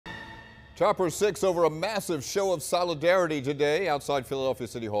Chopper 6 over a massive show of solidarity today outside Philadelphia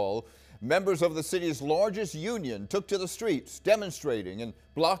City Hall. Members of the city's largest union took to the streets, demonstrating and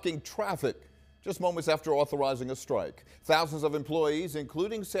blocking traffic just moments after authorizing a strike. Thousands of employees,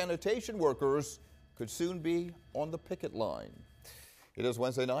 including sanitation workers, could soon be on the picket line. It is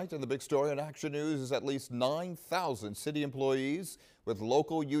Wednesday night, and the big story on Action News is at least 9,000 city employees with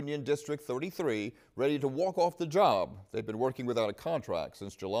local union District 33 ready to walk off the job. They've been working without a contract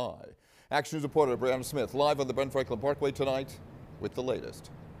since July. Action News reporter Brianna Smith live on the Ben Franklin Parkway tonight with the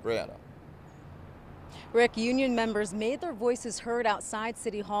latest. Brianna. Rick, union members made their voices heard outside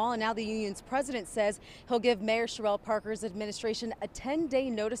City Hall, and now the union's president says he'll give Mayor Sherrell Parker's administration a 10-day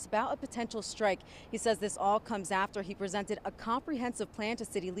notice about a potential strike. He says this all comes after he presented a comprehensive plan to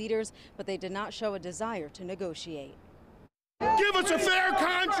city leaders, but they did not show a desire to negotiate. Give us a fair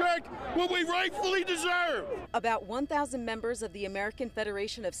contract, what we rightfully deserve. About 1,000 members of the American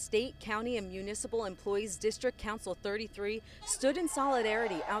Federation of State, County, and Municipal Employees District Council 33 stood in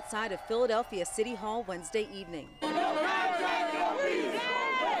solidarity outside of Philadelphia City Hall Wednesday evening.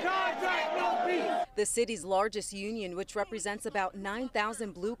 The city's largest union, which represents about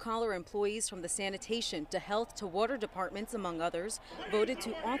 9,000 blue-collar employees from the sanitation to health to water departments, among others, voted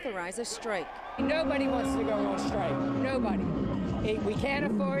to authorize a strike. Nobody wants to go on strike. Nobody. We can't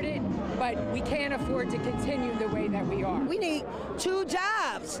afford it, but we can't afford to continue the way that we are. We need 2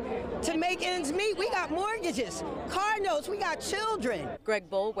 jobs to make ends meet. We got mortgages, car notes, we got children.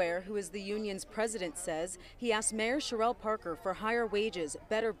 Greg Boulware, who is the union's president, says he asked Mayor Sherrell Parker for higher wages,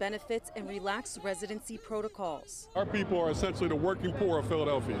 better benefits, and relaxed residency protocols. Our people are essentially the working poor of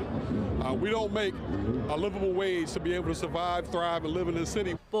Philadelphia. We don't make a livable wage to be able to survive, thrive, and live in this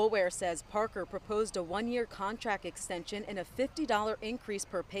city. Boulware says Parker proposed a 1-year contract extension and a $50 increase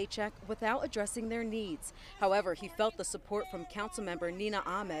per paycheck without addressing their needs. However, he felt the support from Councilmember Nina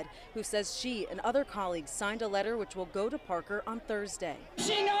Ahmed, who says she and other colleagues signed a letter which will go to Parker on Thursday.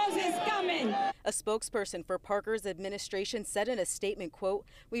 She knows it's coming. A spokesperson for Parker's administration said in a statement, quote,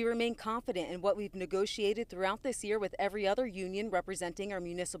 "We remain confident in what we've negotiated throughout this year with every other union representing our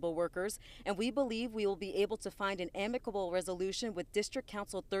municipal workers, and we believe we will be able to find an amicable resolution with District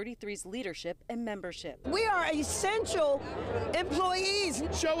Council 33's leadership and membership." We are essential employees.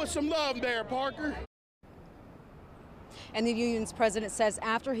 Show us some love there, Parker. And the union's president says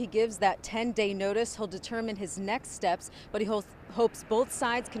after he gives that 10-day notice, he'll determine his next steps, but he hopes both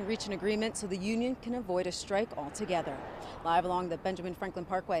sides can reach an agreement so the union can avoid a strike altogether. Live along the Benjamin Franklin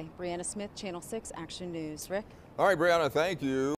Parkway, Brianna Smith, Channel 6 Action News. Rick? All right, Brianna, thank you.